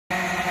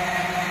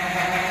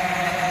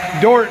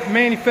door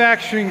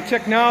manufacturing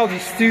technology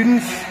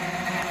students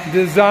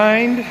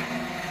designed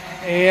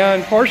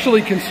and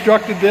partially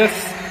constructed this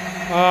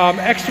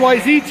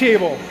XYZ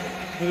table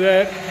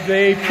that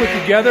they put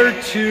together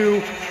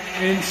to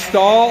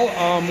install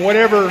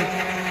whatever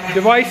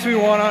device we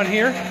want on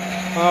here.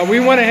 We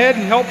went ahead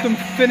and helped them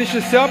finish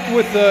this up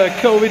with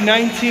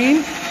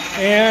COVID-19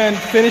 and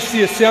finish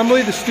the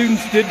assembly. The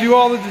students did do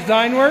all the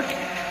design work,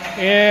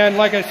 and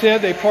like I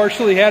said, they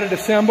partially had it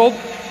assembled.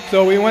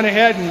 So we went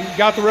ahead and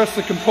got the rest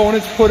of the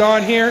components put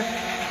on here,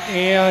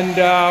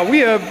 and we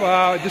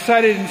have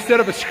decided, instead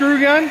of a screw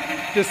gun,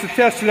 just to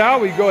test it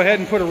out, we go ahead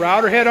and put a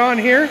router head on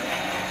here.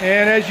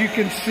 And as you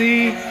can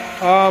see,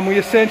 we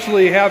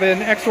essentially have an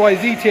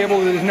XYZ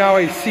table that is now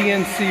a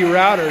CNC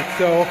router.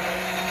 So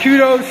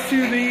kudos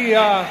to the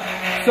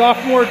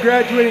sophomore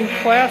graduating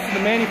class of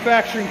the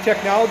manufacturing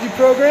technology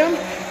program.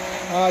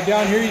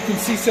 Down here you can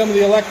see some of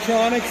the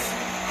electronics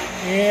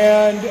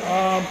and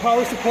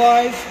power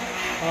supplies,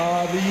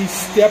 the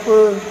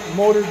stepper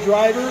motor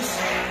drivers,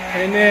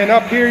 and then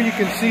up here you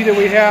can see that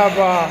we have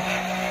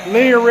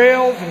linear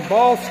rails and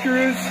ball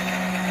screws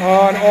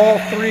on all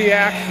three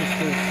axes.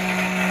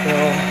 So,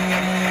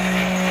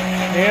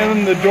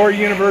 and the Door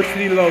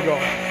University logo.